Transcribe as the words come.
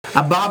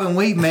I bob and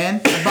weave,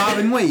 man. I bob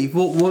and weave.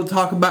 We'll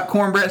talk about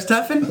cornbread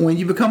stuffing when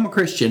you become a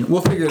Christian.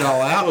 We'll figure it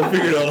all out.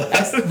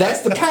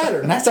 That's the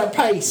pattern. That's our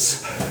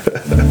pace.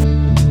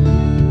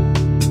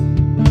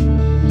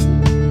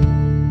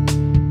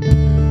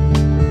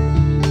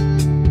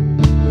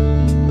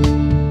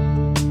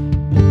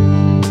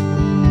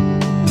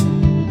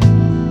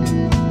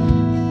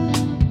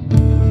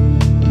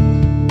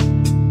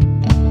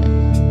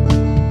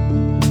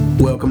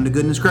 Welcome to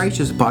Goodness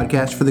Gracious, a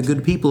podcast for the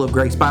good people of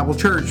Grace Bible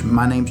Church.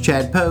 My name's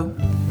Chad Poe.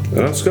 And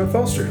I'm Scott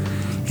Foster.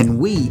 And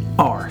we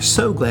are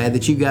so glad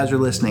that you guys are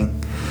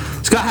listening.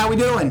 Scott, how we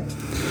doing?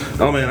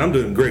 Oh man, I'm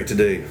doing great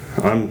today.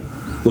 I'm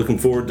looking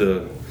forward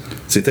to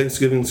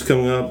Thanksgiving's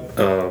coming up.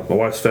 My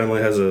wife's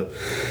family has a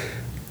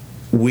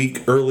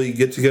week early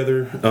get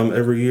together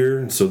every year,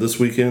 and so this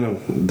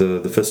weekend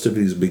the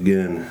festivities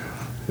begin.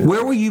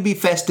 Where will you be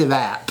festive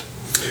at?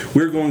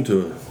 We're going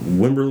to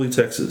Wimberley,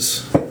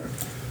 Texas.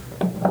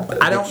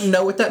 I don't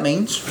know what that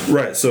means.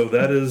 Right, so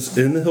that is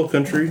in the hill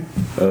country,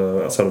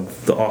 outside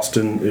of the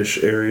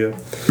Austin-ish area.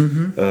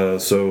 Mm-hmm.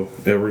 So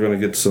yeah, we're going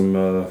to get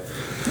some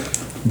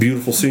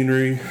beautiful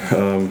scenery.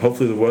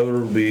 Hopefully the weather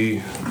will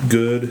be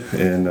good,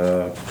 and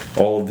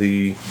all of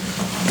the,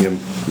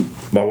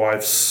 my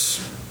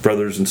wife's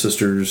brothers and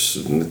sisters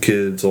and the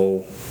kids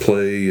all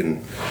play,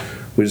 and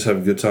we just have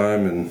a good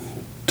time and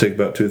take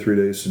about 2 or 3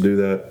 days to do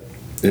that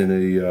in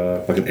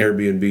a like an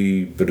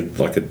Airbnb, but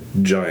like a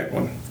giant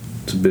one.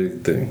 It's a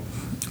big thing.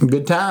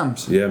 Good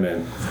times. Yeah,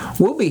 man.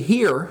 We'll be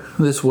here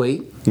this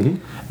week,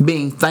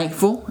 being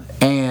thankful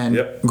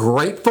and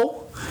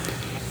grateful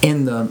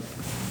in the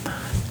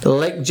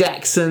Lake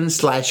Jackson /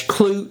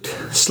 Clute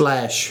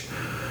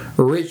 /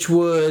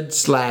 Richwood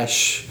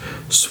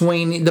 /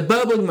 Sweeney, the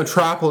bubbling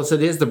metropolis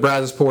that is the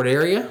Brazosport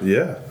area.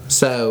 Yeah.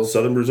 So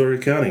Southern Missouri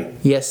County.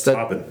 Yes,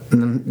 that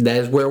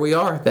is where we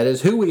are. That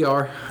is who we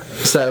are.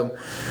 So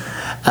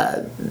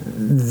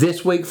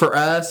this week for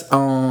us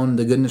on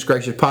the Goodness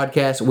Gracious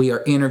podcast, we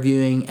are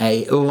interviewing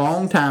a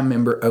longtime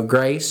member of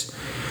Grace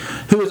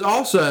who is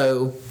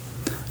also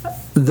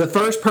the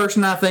first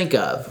person I think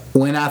of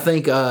when I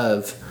think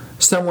of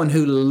someone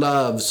who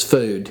loves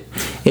food.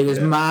 It is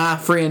my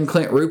friend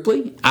Clint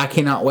Rupley. I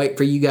cannot wait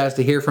for you guys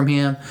to hear from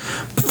him.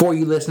 Before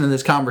you listen to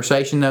this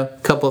conversation, though, a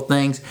couple of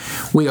things.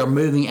 We are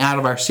moving out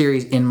of our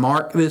series in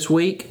Mark this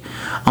week.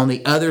 On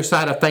the other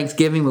side of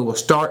Thanksgiving, we will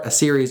start a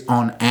series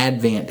on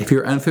Advent. If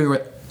you're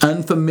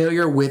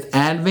unfamiliar with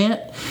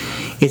Advent,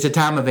 it's a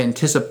time of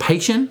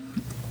anticipation.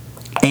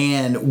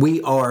 And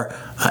we are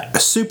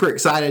super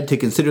excited to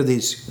consider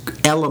these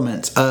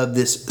elements of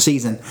this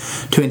season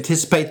to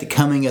anticipate the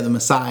coming of the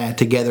Messiah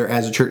together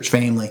as a church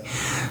family.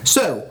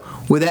 So,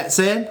 with that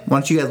said, why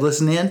don't you guys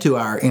listen in to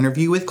our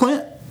interview with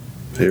Clint?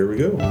 Here we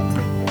go.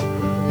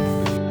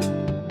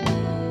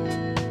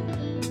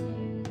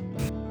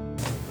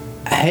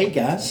 Hey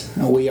guys,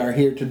 we are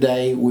here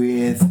today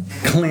with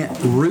Clint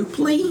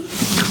Rupley.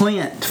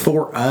 Clint,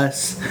 for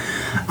us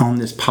on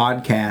this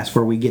podcast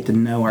where we get to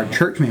know our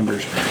church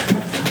members,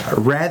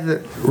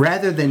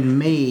 rather than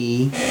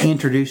me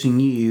introducing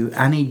you,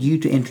 I need you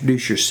to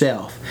introduce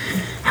yourself.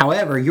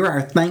 However, you're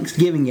our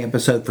Thanksgiving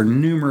episode for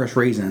numerous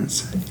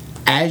reasons.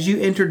 As you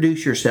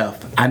introduce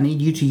yourself, I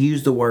need you to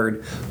use the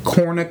word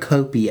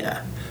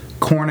cornucopia.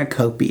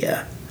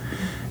 Cornucopia.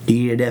 Do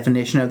you need a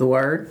definition of the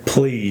word?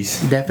 Please.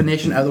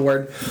 Definition of the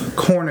word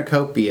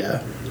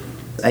cornucopia.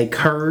 A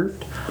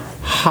curved,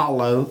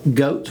 hollow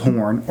goat's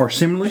horn or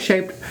similarly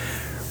shaped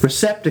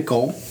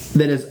receptacle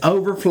that is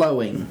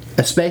overflowing,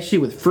 especially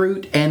with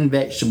fruit and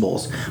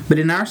vegetables. But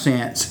in our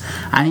sense,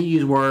 I need to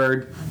use the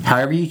word,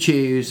 however you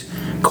choose,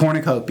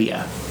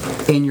 cornucopia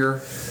in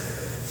your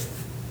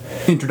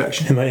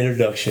introduction. In my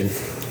introduction.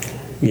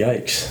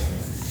 Yikes.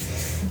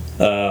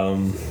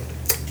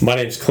 My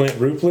name's Clint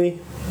Rupley.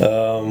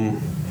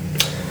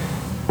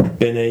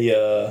 Been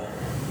a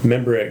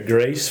member at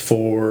Grace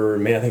for,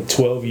 I think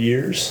 12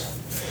 years.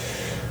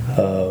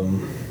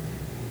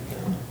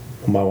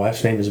 My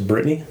wife's name is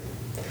Brittany.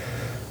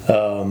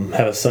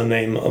 Have a son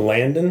named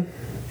Landon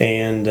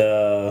and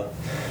a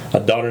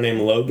daughter named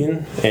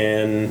Logan,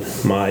 and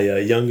my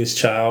youngest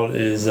child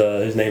is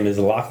his name is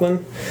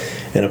Lachlan,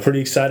 and I'm pretty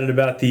excited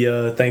about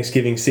the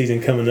Thanksgiving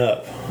season coming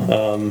up.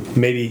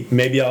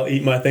 Maybe I'll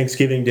eat my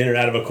Thanksgiving dinner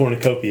out of a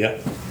cornucopia.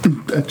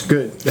 That's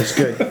good. That's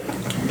good.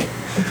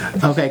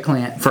 Okay,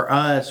 Clint, for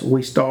us,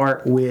 we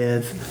start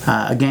with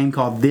a game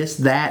called This,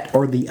 That,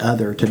 or the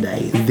Other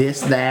today.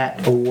 This,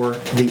 That, or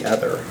the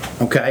Other.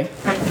 Okay?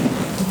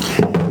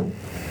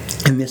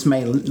 And this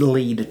may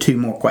lead to 2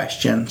 more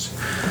questions.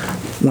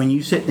 When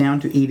you sit down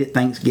to eat at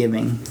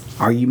Thanksgiving,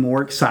 are you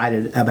more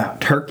excited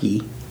about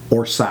turkey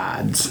or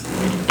sides?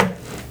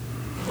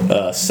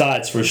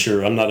 Sides for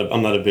sure. I'm not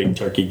a big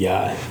turkey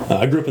guy.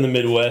 I grew up in the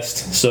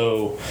Midwest,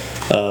 so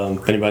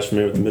if anybody's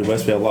familiar with the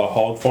Midwest, we have a lot of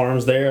hog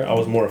farms there. I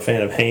was more a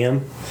fan of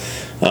ham,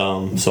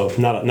 so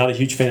not a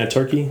huge fan of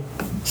turkey.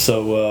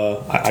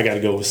 So I got to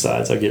go with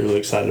sides. I get really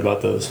excited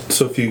about those.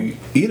 So if you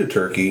eat a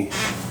turkey,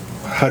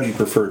 how do you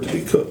prefer it to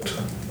be cooked?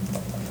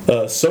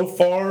 So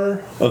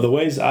far, of the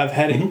ways I've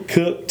had it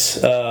cooked,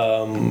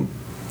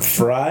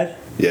 Fried?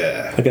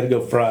 Yeah. I gotta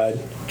go fried.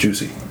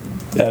 Juicy.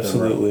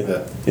 Absolutely.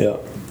 Yeah.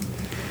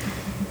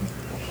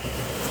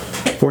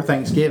 For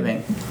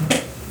Thanksgiving,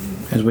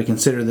 as we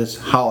consider this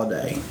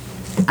holiday,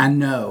 I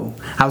know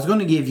I was going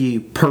to give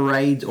you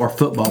parades or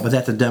football, but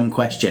that's a dumb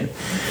question.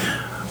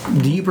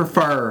 Do you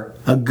prefer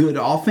a good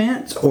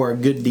offense or a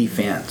good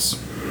defense?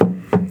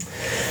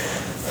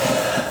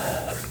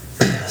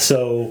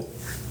 So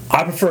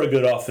I prefer a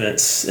good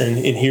offense, and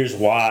here's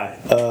why.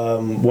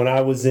 When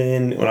I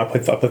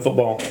played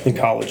football in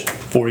college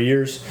 4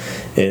 years,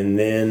 and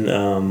then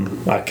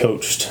I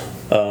coached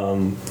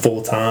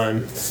full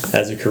time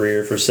as a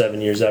career for 7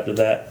 years after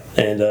that,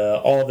 and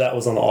all of that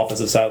was on the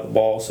offensive side of the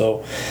ball.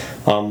 So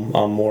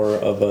I'm more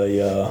of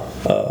a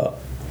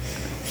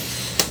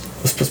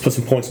let's put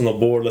some points on the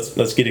board.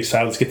 Let's get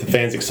excited. Let's get the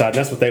fans excited.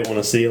 That's what they want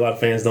to see. A lot of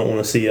fans don't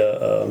want to see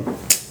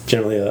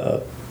generally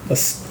a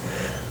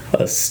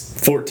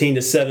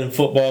 14-7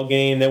 football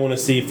game. They want to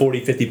see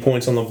 40-50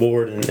 points on the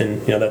board, and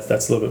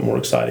that's a little bit more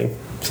exciting.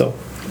 So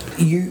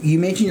you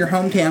mentioned your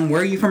hometown.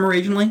 Where are you from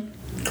originally?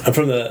 I'm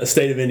from the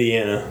state of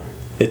Indiana.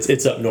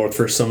 It's up north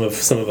for some of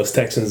us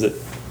Texans that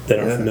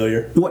aren't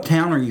familiar. What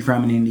town are you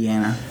from in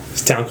Indiana?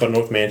 It's a town called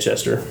North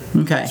Manchester.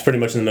 Okay. It's pretty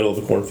much in the middle of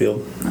a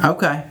cornfield.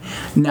 Okay.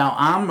 Now,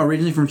 I'm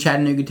originally from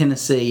Chattanooga,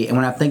 Tennessee, and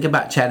when I think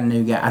about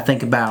Chattanooga, I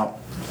think about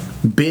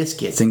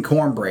biscuits and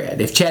cornbread.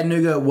 If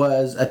Chattanooga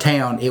was a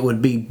town, it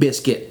would be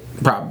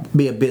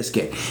probably a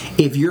biscuit.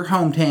 If your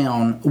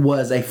hometown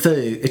was a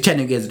food,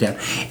 Chattanooga is a town.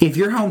 If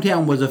your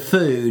hometown was a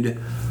food,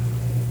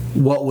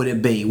 what would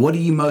it be? What do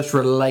you most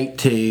relate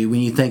to when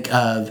you think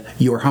of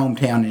your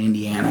hometown in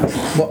Indiana?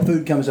 What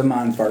food comes to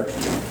mind first?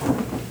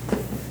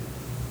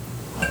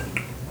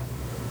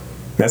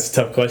 That's a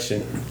tough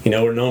question.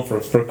 We're known for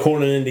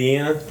corn in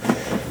Indiana,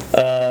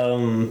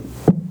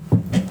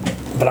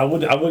 but I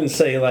wouldn't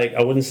say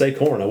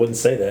corn. I wouldn't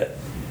say that.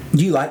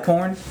 Do you like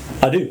corn?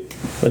 I do.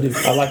 I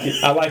like it.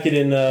 I like it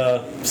in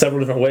several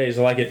different ways.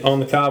 I like it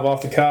on the cob,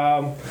 off the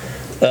cob.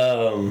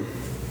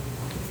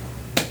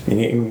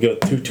 You can go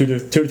two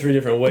or three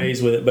different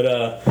ways with it,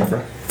 but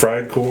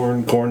fried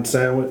corn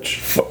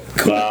sandwich.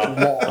 Wow,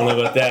 I don't know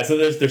about that. So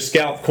there's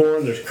scalloped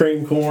corn, there's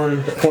cream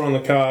corn on the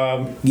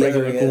cob,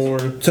 regular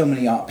corn. So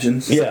many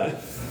options. Yeah.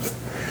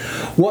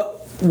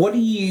 What do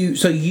you?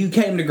 So you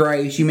came to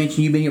Grace. You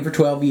mentioned you've been here for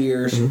 12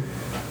 years.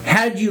 Mm-hmm.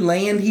 How did you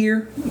land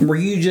here? Were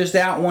you just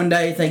out one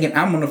day thinking,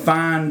 I'm going to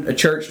find a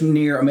church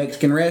near a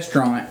Mexican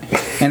restaurant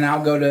and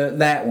I'll go to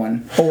that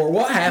one? Or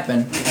what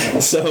happened?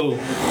 So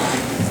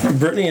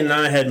Brittany and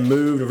I had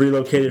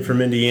relocated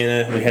from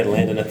Indiana. We had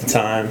Landon at the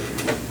time.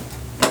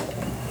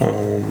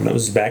 That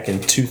was back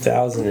in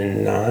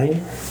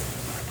 2009.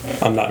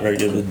 I'm not very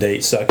good with the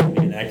dates, so I couldn't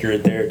be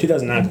inaccurate there.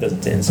 2009,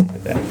 2010,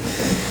 something like that.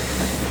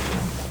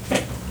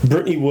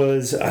 Brittany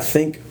was, I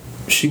think,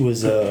 she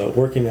was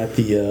working at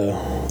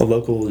a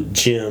local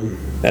gym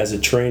as a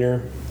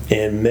trainer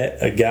and met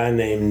a guy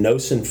named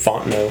Nosen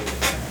Fontenot.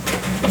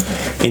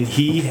 And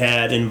he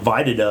had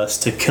invited us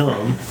to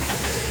come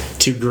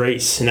to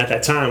Grace. And at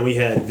that time, we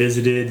had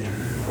visited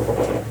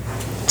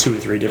 2 or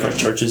 3 different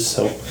churches,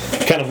 so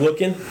kind of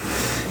looking.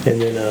 And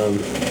then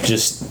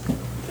just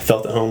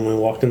felt at home when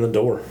we walked in the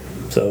door.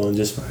 So, and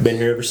just been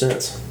here ever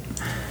since.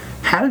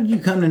 How did you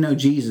come to know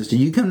Jesus? Did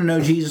you come to know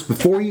Jesus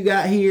before you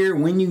got here?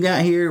 When you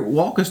got here?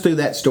 Walk us through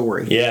that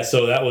story. Yeah,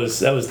 so that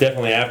was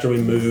definitely after we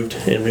moved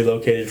and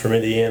relocated from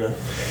Indiana.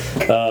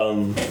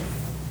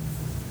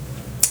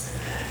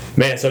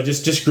 Man, so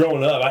just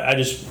growing up, I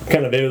just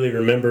kind of vividly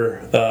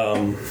remember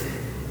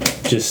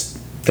just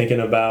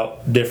thinking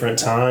about different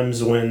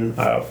times when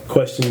I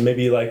questioned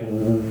maybe like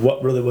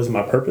what really was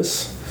my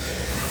purpose.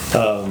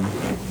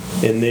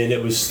 And then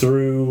it was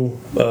through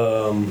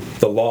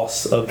the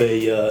loss of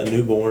a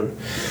newborn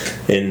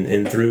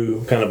and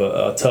through kind of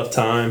a tough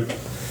time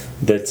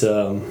that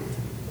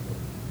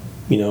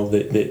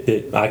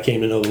that I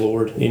came to know the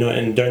Lord.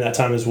 And during that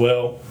time as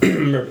well,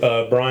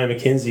 Brian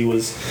McKenzie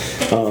was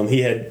he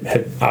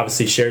had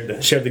obviously shared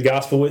the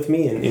gospel with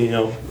me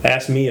and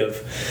asked me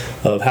of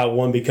how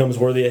one becomes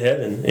worthy of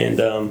heaven. And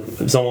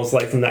it was almost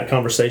like from that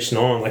conversation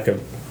on,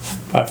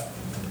 I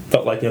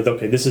felt like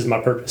okay, this is my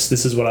purpose.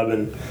 This is what I've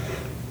been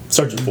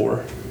searching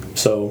for.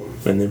 So,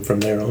 and then from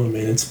there on,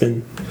 man, it's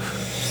been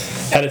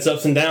had its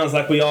ups and downs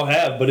like we all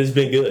have, but it's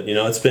been good.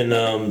 It's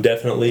been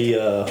definitely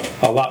a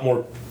lot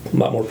more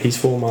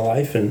peaceful in my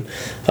life, and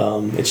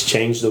it's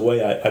changed the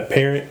way I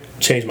parent,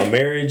 changed my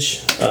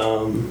marriage,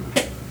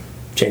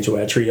 changed the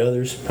way I treat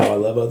others, how I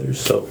love others.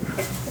 So,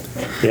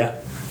 yeah.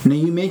 Now,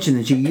 you mentioned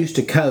that you used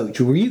to coach.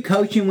 Were you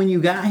coaching when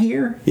you got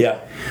here? Yeah.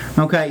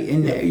 Okay,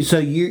 and so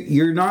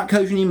you're not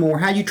coaching anymore.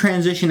 How'd you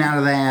transition out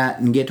of that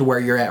and get to where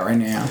you're at right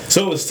now?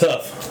 So it was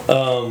tough.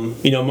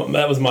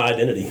 That was my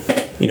identity.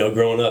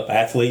 Growing up,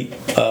 athlete,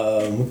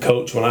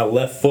 coach. When I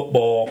left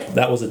football,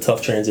 that was a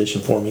tough transition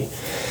for me.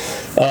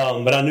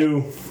 But I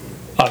knew,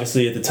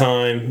 obviously, at the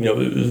time,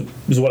 it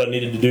was what I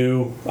needed to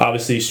do.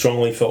 Obviously,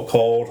 strongly felt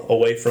called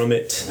away from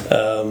it.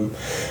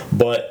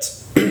 But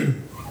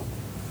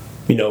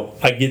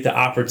I get the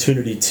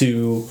opportunity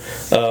to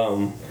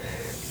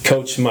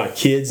coach my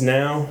kids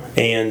now,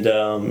 and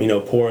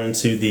pour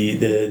into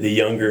the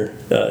younger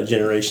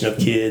generation of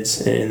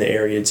kids in the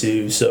area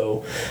too.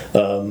 So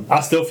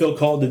I still feel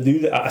called to do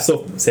that. I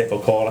still say I feel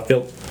called. I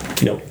feel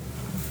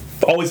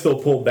always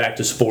feel pulled back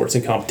to sports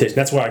and competition.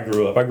 That's where I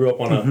grew up. I grew up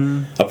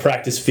on a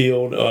practice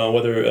field,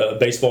 whether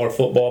baseball or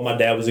football. My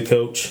dad was a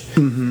coach,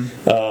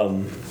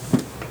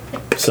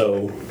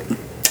 so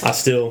I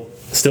still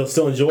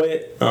enjoy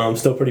it. I'm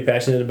still pretty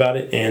passionate about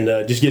it,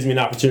 and just gives me an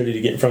opportunity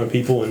to get in front of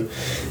people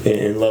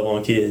and love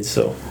on kids.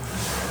 So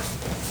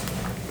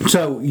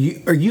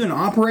are you an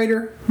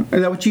operator?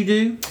 Is that what you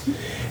do?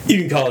 You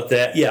can call it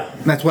that, yeah.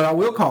 That's what I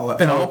will call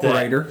it, an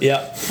operator.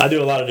 Yeah, I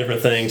do a lot of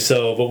different things.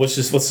 So, but let's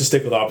just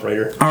stick with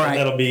operator. All right.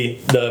 That'll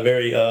be the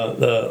very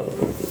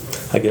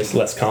I guess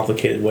less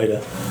complicated way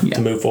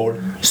to move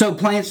forward. So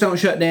plants don't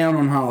shut down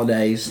on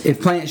holidays.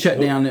 If plants shut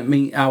down,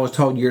 I was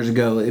told years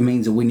ago it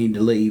means that we need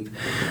to leave.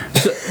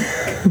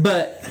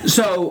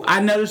 So I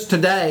noticed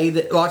today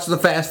that lots of the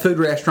fast food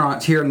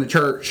restaurants here in the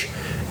church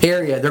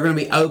area, they're going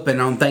to be open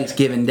on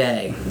Thanksgiving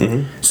Day.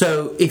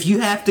 So if you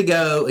have to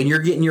go and you're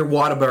getting your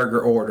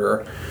Whataburger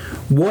order,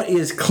 what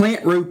is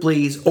Clint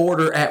Rupley's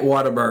order at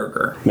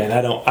Whataburger? Man,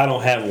 I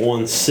don't have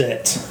one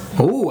set.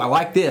 Ooh, I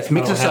like this.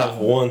 Mix us up. I don't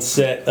have one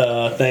set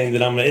thing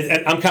that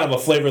I'm kind of a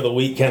flavor of the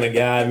week kind of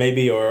guy,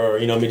 maybe, or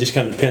it just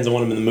kind of depends on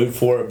what I'm in the mood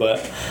for.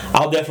 But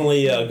I'll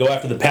definitely go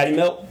after the patty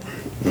melt,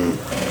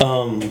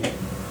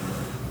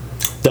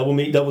 double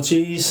meat, double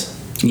cheese.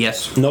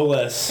 Yes. No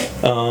less.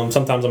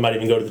 Sometimes I might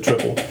even go to the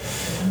triple.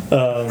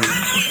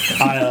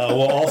 I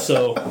will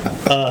also,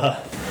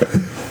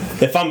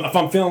 if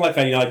I'm feeling like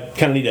I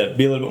kind of need to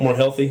be a little bit more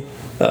healthy,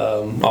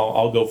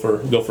 I'll go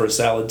for a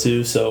salad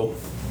too. So,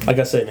 like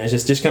I said, man,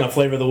 it's just kind of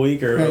flavor of the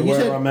week or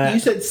wherever I'm at.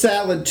 You said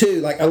salad too,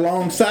 like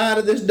alongside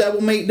of this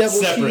double meat, double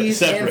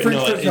cheese, and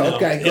French fries.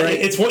 Okay, great.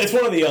 It's one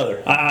or the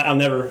other. I'll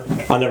never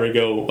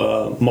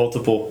go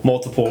multiple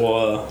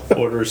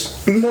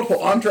orders.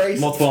 Multiple entrees.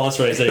 Multiple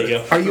entrees. There you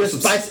go. Are you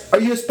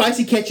a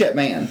spicy ketchup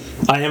man?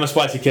 I am a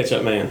spicy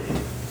ketchup man.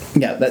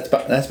 Yeah,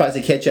 that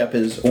spicy ketchup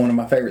is one of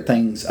my favorite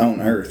things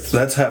on earth.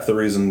 That's half the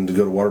reason to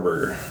go to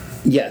Whataburger.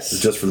 Yes.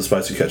 It's just for the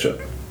spicy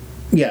ketchup.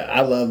 Yeah,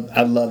 I love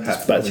the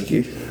spicy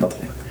ketchup.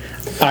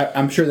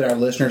 I'm sure that our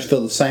listeners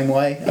feel the same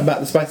way about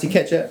the spicy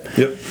ketchup.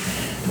 Yep.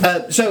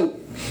 So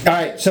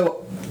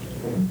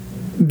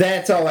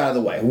that's all out of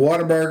the way.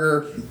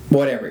 Whataburger,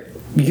 whatever.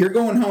 You're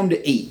going home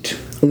to eat.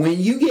 When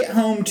you get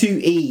home to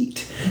eat,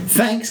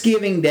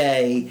 Thanksgiving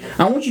Day,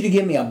 I want you to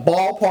give me a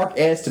ballpark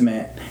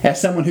estimate,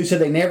 as someone who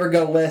said they never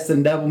go less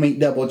than double meat,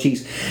 double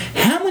cheese.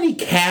 How many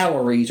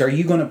calories are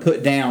you going to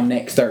put down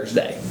next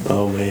Thursday?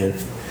 Oh, man.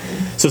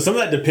 So some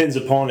of that depends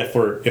upon if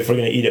we're going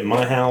to eat at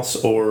my house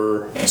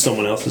or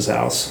someone else's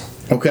house.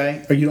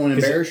 Okay. Or you don't want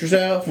to embarrass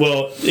yourself?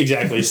 Well,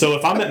 exactly. So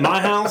if I'm at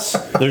my house,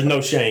 there's no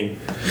shame,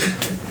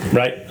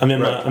 right? I'm in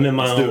my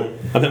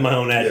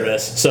own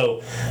address.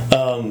 So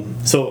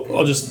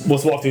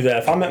let's walk through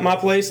that. If I'm at my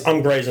place,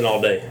 I'm grazing all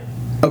day.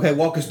 Okay,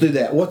 walk us through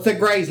that. What's the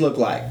graze look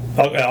like?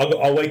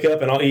 I'll wake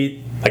up and I'll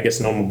eat, I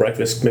guess, normal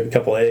breakfast, maybe a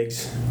couple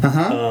eggs.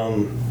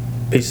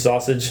 Piece of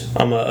sausage.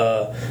 I'm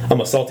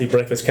a salty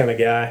breakfast kind of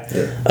guy.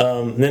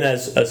 Yeah. Then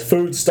as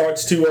food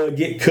starts to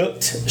get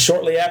cooked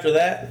shortly after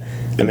that,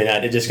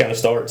 it just kind of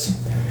starts,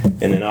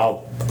 and then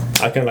I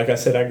kind of, like I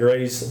said, I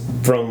graze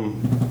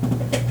from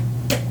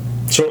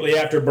shortly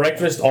after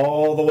breakfast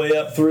all the way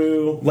up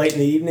through late in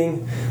the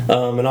evening,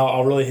 and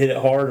I'll really hit it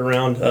hard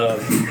around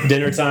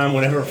dinner time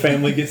whenever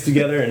family gets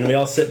together and we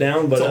all sit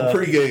down. But it's all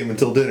pregame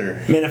until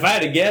dinner. If I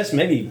had to guess,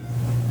 maybe,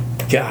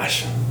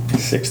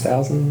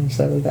 6,000,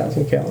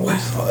 7,000 calories.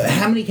 Wow.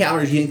 How many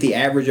calories do you think the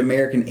average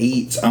American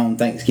eats on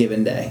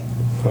Thanksgiving Day?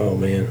 Oh,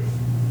 man.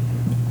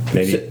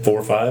 Maybe 4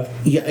 or 5?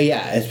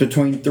 Yeah, it's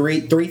between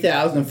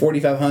 3,000 and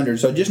 4,500.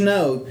 So just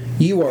know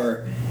you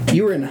were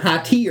in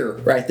high tier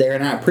right there,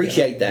 and I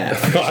appreciate that.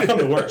 I come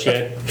to work,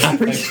 Chad.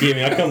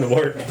 Thanksgiving, I come to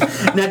work.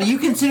 Now, do you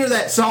consider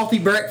that salty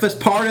breakfast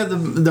part of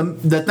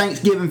the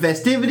Thanksgiving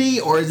festivity,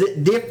 or is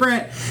it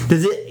different?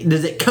 Does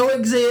it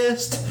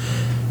coexist?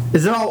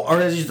 Is it all,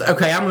 or is it just,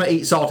 okay, I'm going to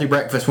eat salty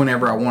breakfast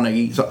whenever I want to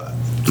eat?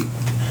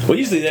 Well,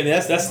 usually,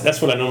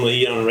 that's what I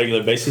normally eat on a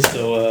regular basis.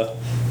 So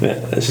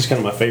that's just kind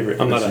of my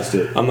favorite. I'm not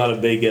a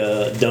big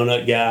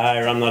donut guy,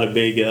 or I'm not a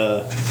big.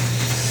 I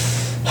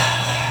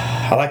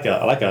like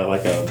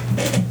a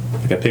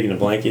pig in a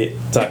blanket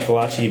type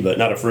kolache, but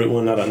not a fruit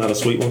one, not a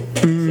sweet one.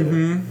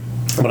 Mm-hmm.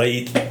 So, but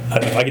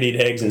if I could eat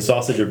eggs and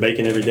sausage or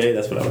bacon every day,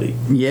 that's what I would eat.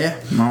 Yeah.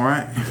 All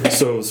right.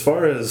 So as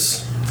far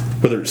as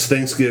whether it's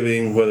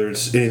Thanksgiving, whether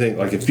it's anything,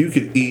 like if you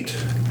could eat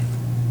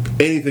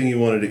anything you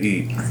wanted to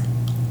eat,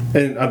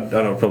 and I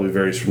know it probably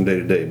varies from day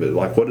to day, but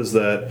like what is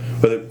that?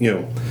 Whether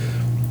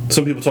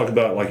some people talk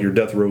about like your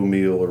death row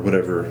meal or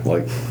whatever.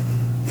 Like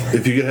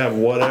if you could have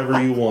whatever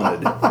you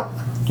wanted,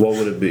 what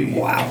would it be?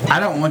 Wow.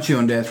 I don't want you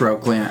on death row,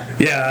 Clint.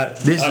 Yeah.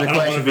 This is a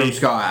question from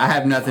Scott. I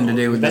have nothing to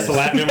do with this.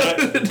 That's the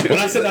last. When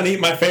I sit down and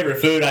eat my favorite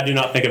food, I do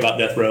not think about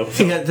death row.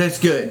 So. Yeah, that's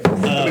good.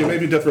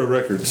 Maybe Death Row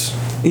Records.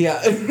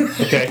 Yeah.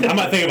 Okay, I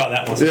might think about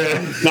that one.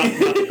 Yeah. Not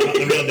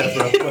the real death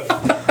row.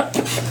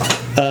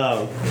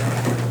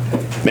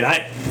 Man,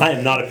 I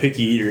am not a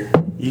picky eater.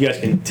 You guys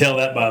can tell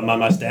that by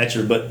my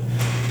stature, but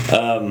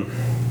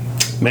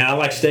man, I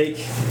like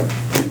steak.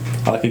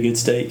 I like a good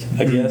steak,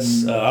 I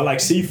guess. I like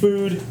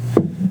seafood.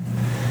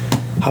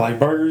 I like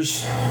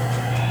burgers.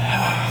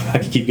 I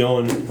could keep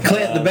going.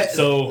 Clint, the best.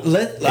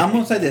 I'm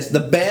going to say this: the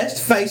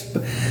best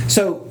Facebook.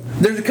 So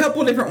there's a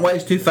couple of different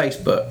ways to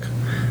Facebook.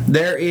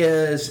 There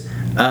is,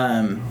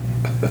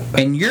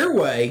 and your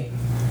way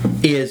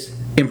is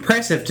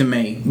impressive to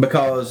me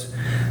because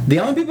the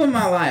only people in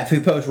my life who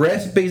post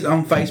recipes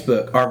on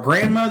Facebook are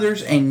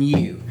grandmothers and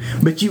you.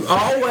 But you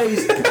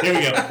always, Here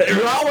we go.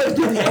 you always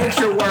do the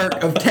extra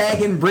work of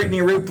tagging Brittany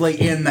Rupley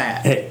in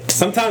that. Hey,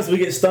 sometimes we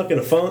get stuck in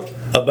a funk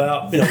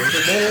about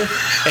with dinner,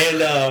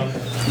 and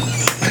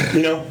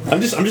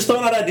I'm just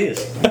throwing out ideas.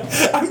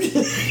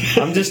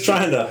 I'm just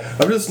trying to.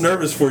 I'm just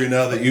nervous for you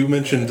now that you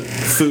mentioned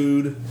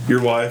food,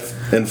 your wife,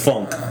 and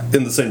funk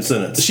in the same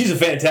sentence. She's a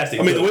fantastic.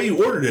 I mean, cook. the way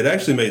you ordered it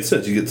actually made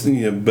sense. You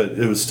get, but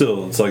it was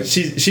still, it's like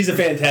She's a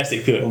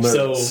fantastic cook.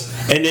 So,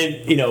 and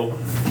then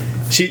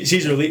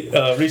she's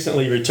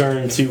recently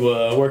returned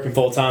to working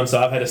full time.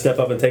 So I've had to step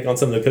up and take on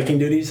some of the cooking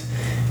duties.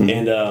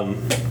 And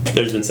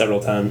there's been several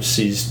times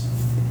she's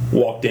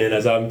walked in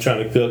as I'm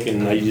trying to cook,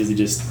 and I usually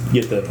just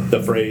get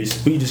the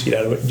phrase, "Will you just get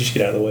out of it? Just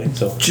get out of the way."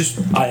 So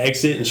I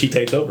exit and she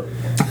takes over.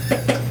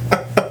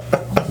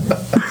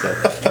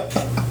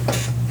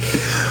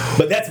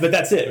 But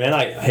that's it, man.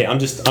 I'm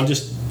just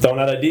throwing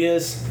out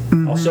ideas.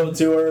 Mm-hmm. I'll show it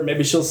to her.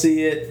 Maybe she'll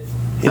see it.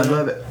 I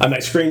love it. I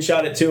might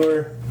screenshot it to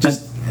her.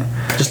 Just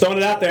throwing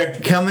it out there.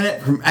 Coming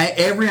at from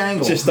every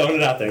angle. Just throwing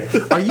it out there.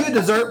 Are you a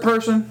dessert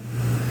person?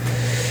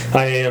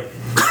 I am.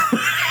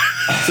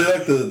 So you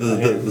like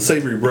the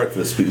savory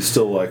breakfast, but you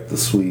still like the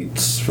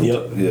sweets.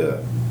 Yep.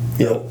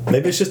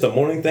 Maybe it's just a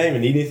morning thing,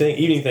 and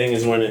evening thing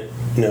is when it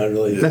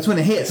really. That's when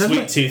it hits.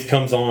 Sweet tooth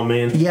comes on,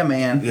 man. Yeah,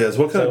 man. Yes.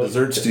 What kind of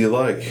desserts do you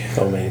like?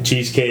 Oh man,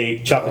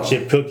 cheesecake, chocolate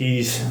chip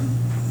cookies.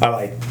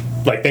 I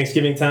like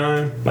Thanksgiving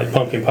time, like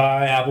pumpkin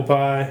pie, apple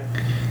pie.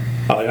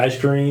 I like ice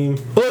cream.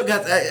 Look,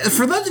 guys,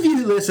 for those of you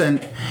who listen,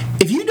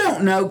 if you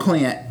don't know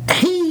Clint,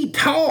 he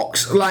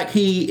talks like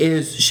he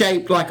is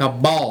shaped like a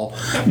ball.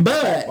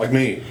 But Like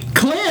me.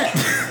 Clint,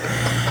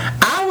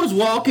 I was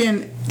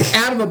walking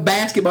out of a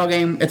basketball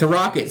game at the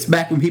Rockets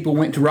back when people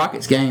went to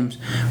Rockets games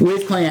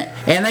with Clint,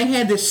 and they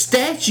had this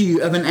statue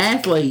of an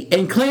athlete,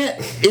 and Clint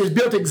is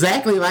built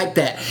exactly like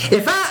that.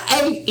 If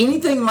I ate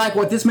anything like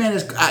what this man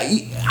is,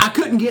 I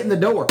couldn't get in the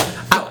door.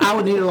 I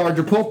would need a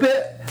larger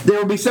pulpit. There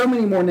would be so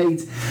many more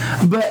needs,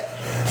 but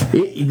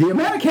the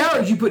amount of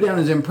calories you put down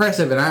is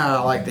impressive, and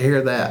I like to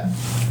hear that.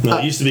 No,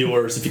 it used to be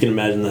worse, if you can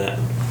imagine that.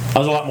 I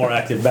was a lot more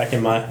active back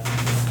in my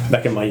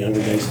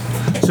younger days.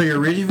 So you're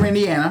originally from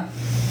Indiana.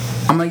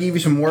 I'm going to give you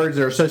some words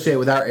that are associated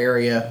with our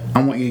area.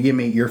 I want you to give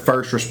me your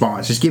first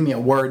response. Just give me a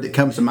word that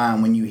comes to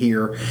mind when you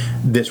hear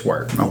this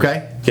word,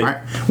 okay? All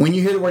right. When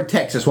you hear the word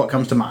Texas, what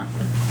comes to mind?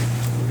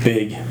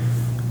 Big.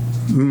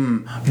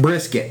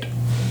 Brisket.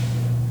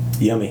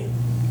 Yummy.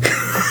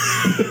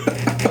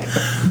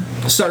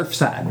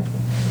 Surfside.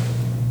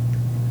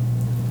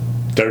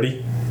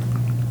 Dirty.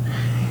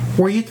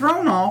 Were you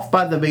thrown off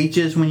by the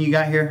beaches when you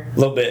got here? A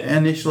little bit.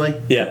 Initially?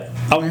 Yeah.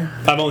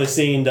 I've only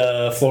seen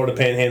Florida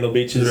Panhandle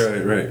beaches.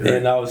 Right.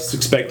 And I was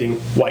expecting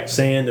white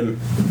sand and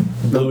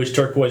bluish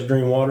turquoise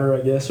green water,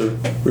 I guess, or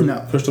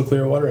No. crystal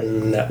clear water,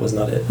 and that was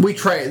not it. We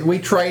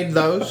trade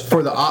those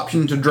for the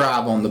option to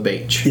drive on the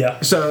beach.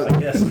 Yeah. So I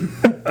guess.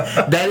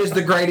 that is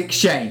the great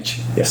exchange,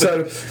 Yeah.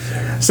 so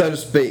to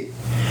speak.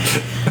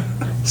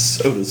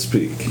 So to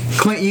speak.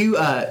 Clint, you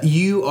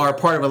are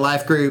part of a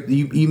life group.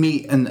 You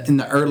meet in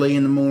the early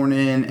in the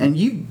morning, and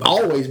you've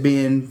always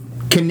been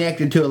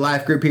connected to a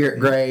life group here at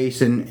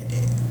Grace. And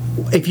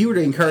if you were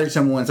to encourage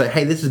someone and say,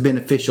 "Hey, this is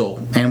beneficial,"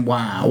 and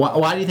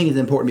why do you think it's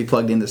important to be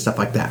plugged into stuff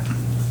like that?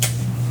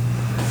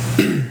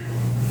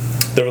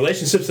 The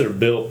relationships that are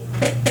built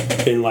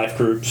in life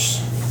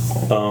groups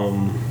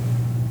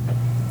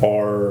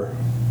are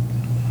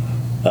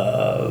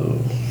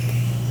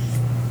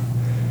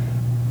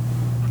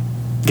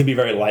can be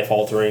very life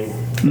altering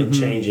and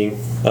changing.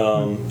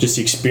 Just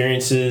the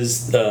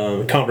experiences,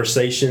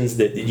 conversations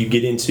that you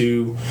get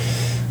into.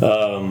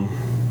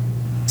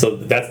 So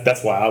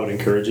that's why I would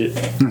encourage it.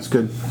 That's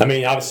good. I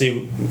mean,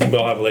 obviously we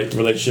all have a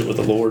relationship with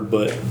the Lord,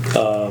 but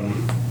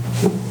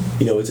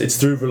it's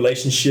through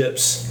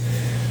relationships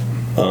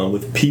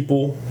with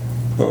people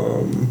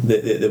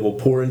that will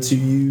pour into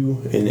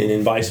you,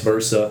 and vice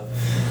versa.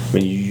 I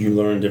mean, you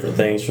learn different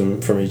things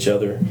from each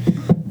other.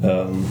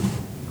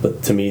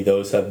 But to me,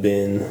 those have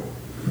been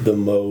the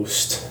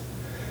most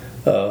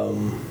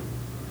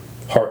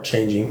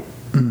heart-changing.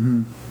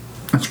 Mm-hmm.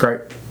 That's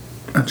great.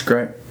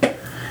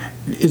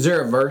 Is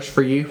there a verse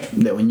for you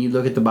that when you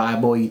look at the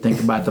Bible, you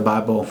think about the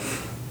Bible,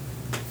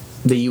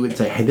 that you would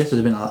say, "Hey, this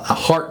has been a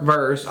heart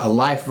verse, a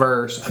life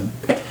verse,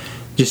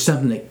 just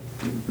something that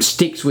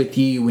sticks with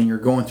you when you're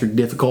going through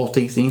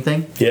difficulties"?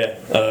 Anything? Yeah.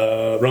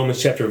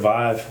 Romans chapter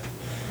 5,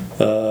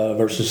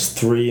 verses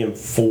 3 and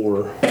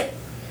 4.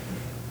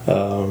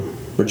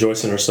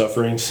 rejoice in our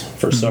sufferings,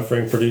 for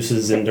suffering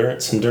produces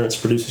endurance, endurance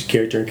produces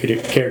character, and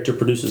character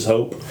produces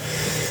hope.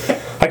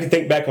 I can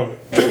think back on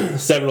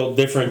several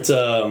different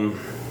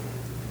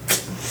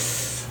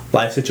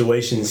life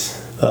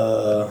situations,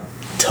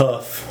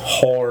 tough,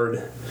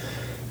 hard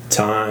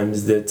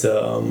times that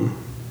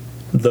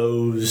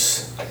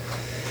those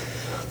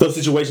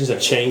situations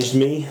have changed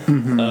me.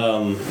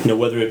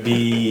 Whether it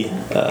be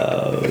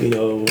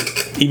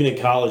even in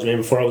college, man,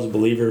 before I was a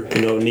believer,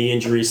 knee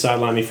injury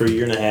sidelined me for a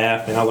year and a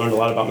half, and I learned a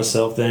lot about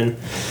myself then.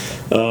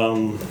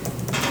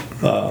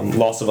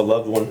 Loss of a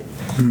loved one,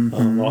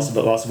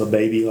 loss of a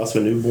baby, loss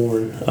of a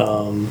newborn,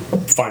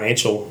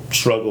 financial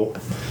struggle,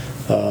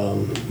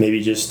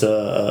 maybe just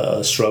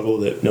a struggle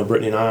that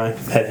Brittany and I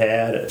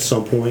had at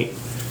some point,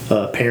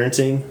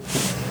 parenting.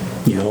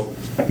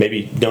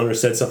 Maybe donor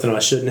said something I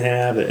shouldn't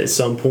have at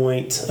some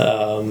point,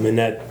 and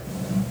that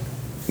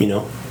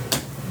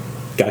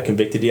God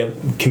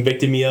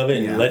convicted me of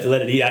it, and let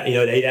it eat at,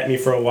 it ate at me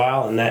for a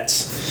while, and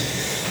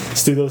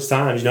it's through those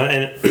times,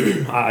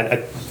 and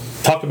I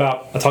talk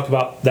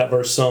about that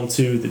verse some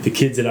too, that the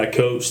kids that I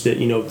coach, that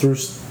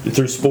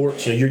through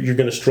sports, you're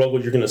going to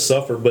struggle, you're going to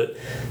suffer, but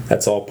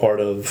that's all part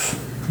of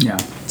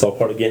it's all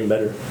part of getting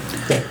better.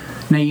 Yeah.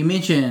 Now, you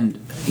mentioned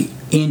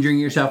injuring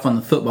yourself on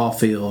the football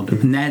field,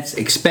 and that's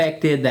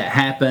expected, that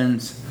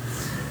happens,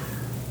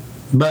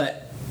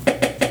 but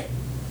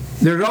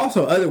there's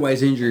also other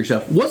ways to injure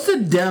yourself. What's the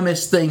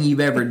dumbest thing you've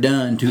ever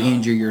done to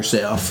injure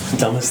yourself?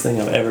 Dumbest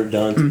thing I've ever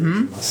done to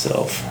injure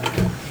myself?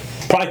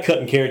 Probably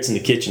cutting carrots in the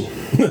kitchen.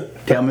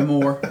 Tell me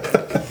more.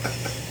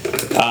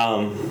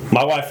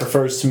 My wife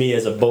refers to me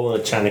as a bull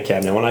in a china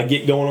cabinet. When I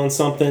get going on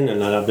something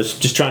and I'm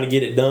just trying to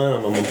get it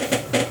done, I'm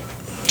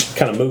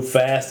kind of move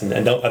fast, and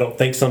I don't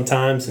think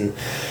sometimes, and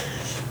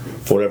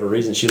for whatever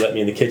reason she let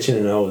me in the kitchen,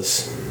 and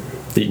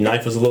the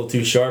knife was a little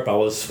too sharp. I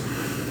was,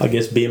 I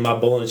guess, being my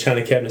bull in the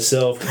china cabinet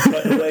self,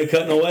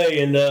 cutting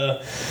away, and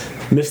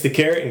missed the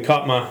carrot and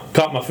caught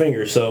my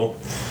finger. So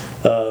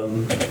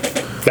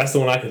that's the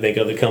one I can think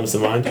of that comes to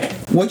mind.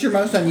 What's your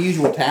most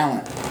unusual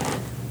talent?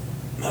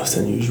 Most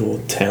unusual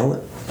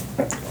talent?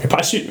 If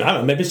I shoot, I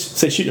don't know, maybe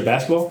say shooting a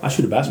basketball. I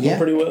shoot a basketball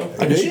pretty well.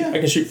 I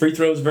can shoot free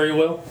throws very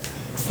well.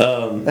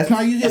 That's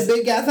not usually a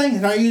big guy thing.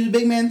 It's not usually a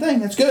big man thing.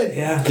 That's good.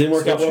 Yeah, didn't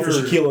work out well for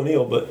Shaquille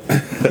O'Neal, but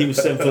he was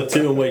 7'2"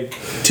 and weighed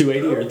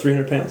 280 or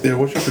 300 pounds. Yeah,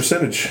 what's your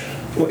percentage?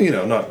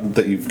 Well, not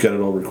that you've got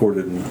it all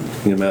recorded and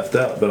mathed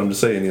out, but I'm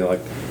just saying,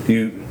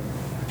 you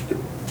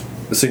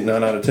think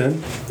 9 out of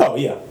 10? Oh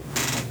yeah,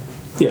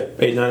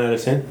 8, 9 out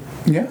of 10.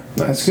 Yeah,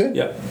 that's good.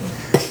 Yeah.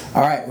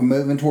 All right, we're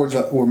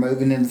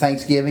moving into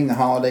Thanksgiving, the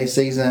holiday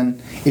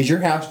season. Is your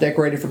house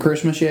decorated for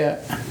Christmas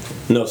yet?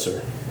 No,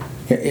 sir.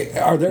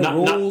 Are there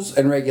rules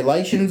and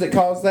regulations that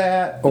cause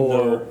that,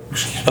 or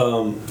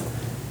no.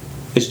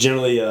 It's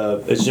generally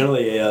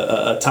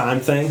a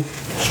time thing.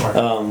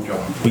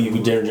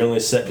 We generally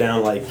set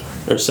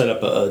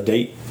up a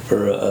date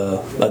or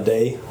a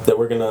day that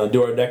we're gonna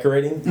do our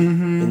decorating,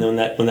 and then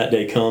when that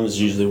day comes,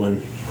 usually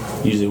when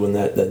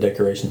that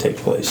decoration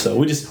takes place. So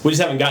we just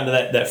haven't gotten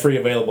to that free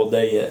available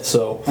day yet.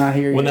 So I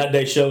hear you. When that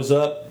day shows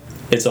up,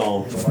 it's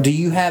on. Do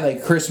you have a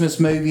Christmas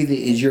movie that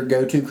is your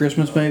go-to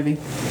Christmas movie?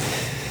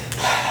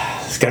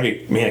 It's gotta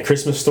be, A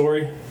Christmas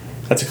Story.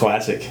 That's a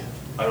classic.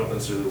 I don't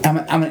necessarily.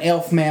 I'm an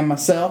elf man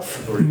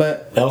myself,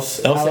 but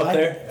Elf's up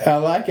there. I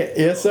like it.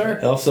 Yes, sir.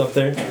 Elf's up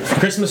there.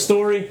 Christmas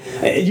Story.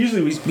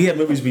 Usually we have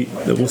movies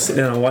that we'll sit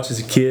down and watch as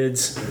a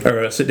kids,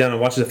 or sit down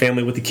and watch as a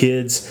family with the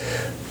kids.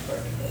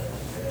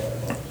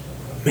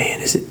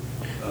 Man, is it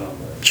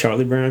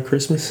Charlie Brown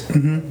Christmas?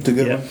 Mm-hmm. It's a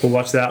good one. We'll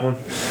watch that one.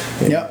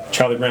 Yep.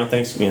 Charlie Brown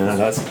Thanksgiving.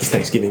 That's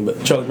Thanksgiving,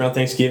 but Charlie Brown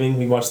Thanksgiving.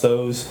 We watch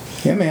those.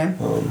 Yeah, man.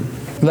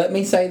 Let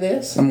me say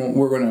this, and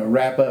we're going to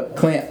wrap up.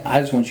 Clint,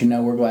 I just want you to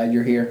know we're glad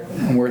you're here,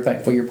 and we're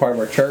thankful you're part of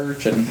our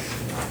church, and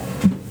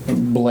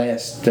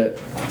blessed to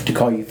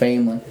call you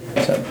family.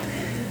 So,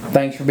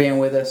 thanks for being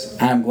with us.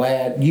 I'm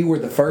glad you were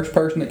the first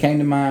person that came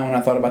to mind when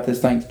I thought about this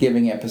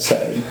Thanksgiving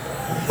episode,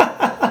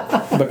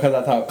 because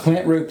I thought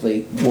Clint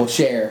Rupley will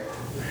share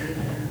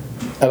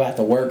about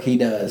the work he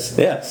does.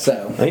 Yeah.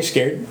 So I ain't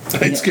scared.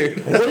 What is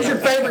your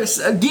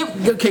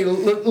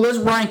favorite? Let's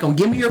rank them.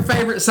 Give me your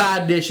favorite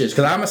side dishes,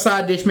 because I'm a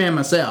side dish man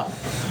myself.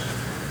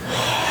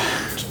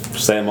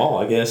 Say them all,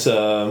 I guess.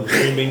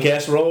 Green bean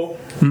casserole.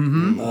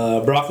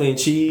 Mm-hmm. Broccoli and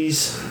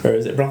cheese, or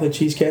is it broccoli and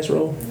cheese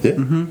casserole? Yeah.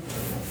 Mm-hmm.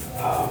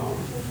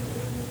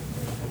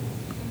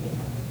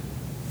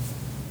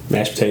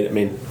 Mashed potato.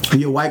 Are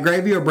you a white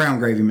gravy or brown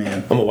gravy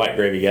man? I'm a white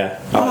gravy guy.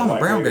 I'm a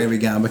brown gravy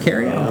guy, but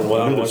carry on.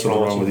 Well, what's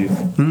wrong with you?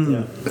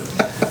 Yeah.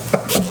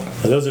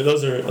 Those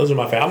are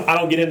my favorite. I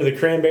don't get into the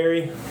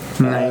cranberry.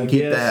 No,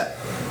 keep that.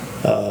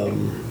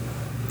 I'm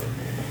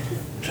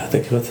trying to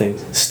think of other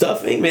things.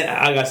 Stuffing, man.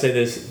 I gotta say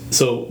this.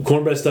 So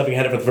cornbread stuffing, I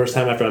had it for the first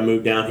time after I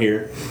moved down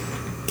here,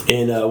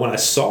 and when I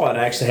saw it,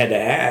 I actually had to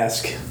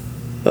ask.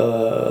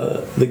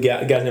 The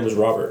guy's name was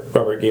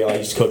Robert Gale. I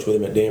used to coach with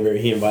him at Danbury.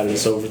 He invited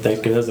us over for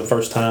Thanksgiving. That was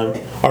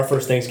our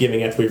first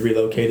Thanksgiving after we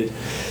relocated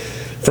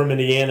from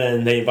Indiana,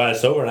 and they invited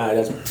us over. And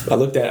I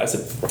looked at it. I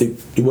said, "Dude,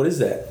 what is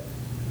that?"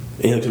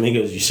 And he looked at me and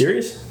goes, "You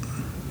serious?"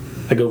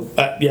 I go,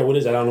 "Yeah, what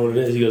is that? I don't know what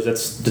it is." He goes,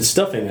 "That's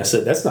stuffing." I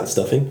said, "That's not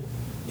stuffing."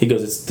 He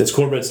goes, "That's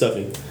cornbread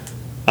stuffing."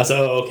 I said,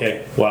 "Oh,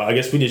 okay. Well, I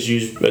guess we just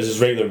use as just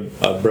regular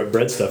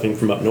bread stuffing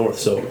from up north."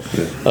 So,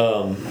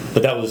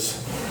 but that was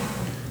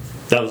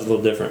a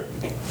little different.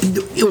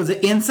 Was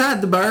it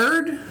inside the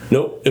bird?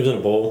 Nope, it was in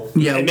a bowl.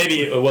 Yeah. And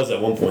maybe it was at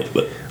one point,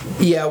 but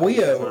Yeah, we.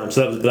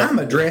 so that I'm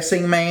a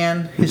dressing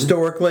man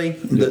historically.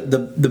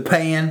 The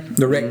pan,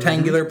 the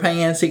rectangular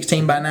pan,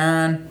 16 by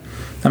 9.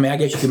 I mean, I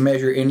guess you can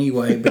measure it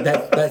anyway, but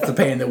that's the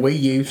pan that we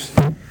use.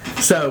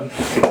 So,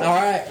 all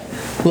right.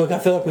 Look, I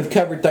feel like we've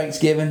covered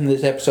Thanksgiving.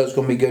 This episode's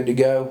going to be good to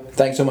go.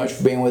 Thanks so much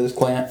for being with us,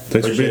 Clint.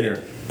 Thanks for being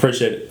here.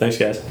 Appreciate it. Thanks,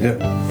 guys. Yeah.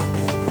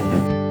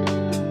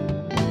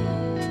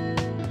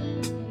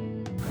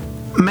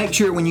 Make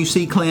sure when you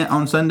see Clint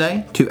on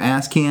Sunday to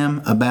ask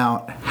him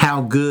about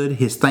how good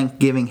his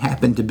Thanksgiving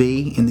happened to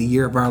be in the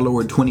year of our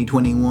Lord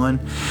 2021.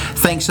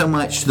 Thanks so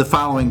much to the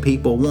following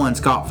people. One,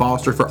 Scott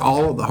Foster, for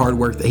all of the hard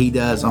work that he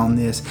does on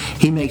this.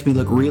 He makes me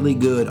look really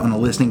good on a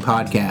listening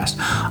podcast.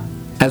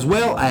 As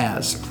well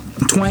as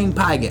Twain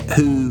Pygott,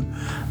 who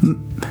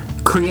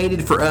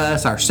created for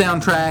us our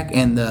soundtrack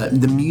and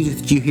the music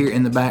that you hear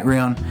in the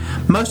background.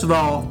 Most of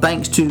all,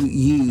 thanks to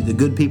you, the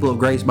good people of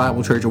Grace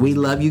Bible Church. We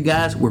love you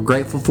guys. We're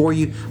grateful for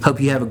you. Hope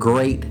you have a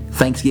great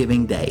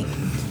Thanksgiving day.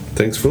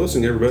 Thanks for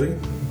listening, everybody.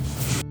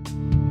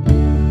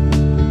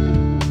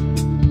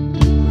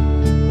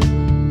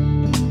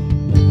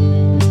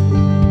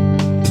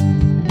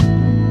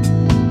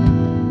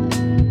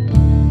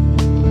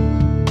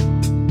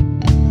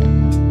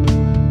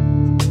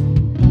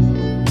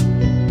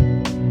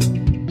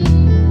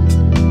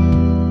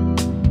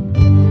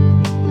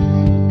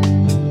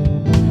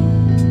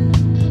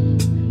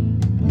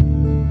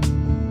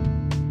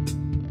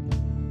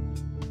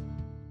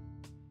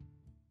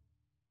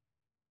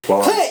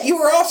 Clint, you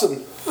were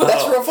awesome.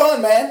 That's real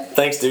fun, man.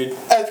 Thanks, dude.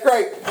 That's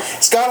great.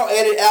 Scott will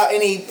edit out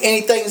any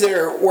things that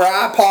are where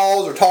I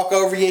pause or talk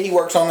over you. He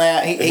works on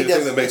that. He Anything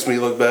does that makes me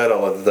look bad,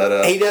 I'll edit that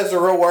out. He does the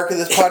real work of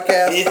this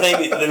podcast.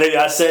 Anything that maybe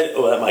I said,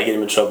 that might get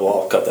him in trouble.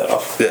 I'll cut that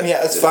off.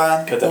 Yeah, that's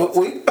fine. Cut that off.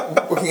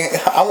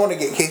 I want to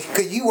get.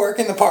 Could you work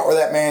in the part where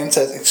that man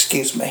says,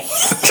 "Excuse me"?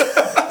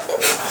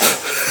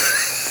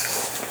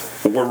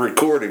 We're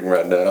recording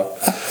right now.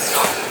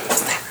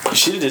 You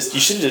should have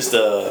just.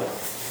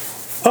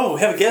 Oh,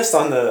 we have a guest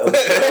on the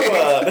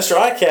show, Mr.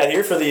 ICAT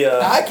here for the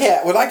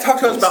ICAT would like to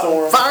talk to us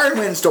about fire and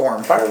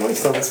windstorm. Fire and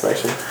Windstorm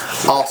inspection.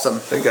 Awesome.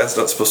 That guy's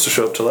not supposed to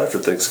show up till after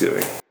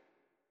Thanksgiving.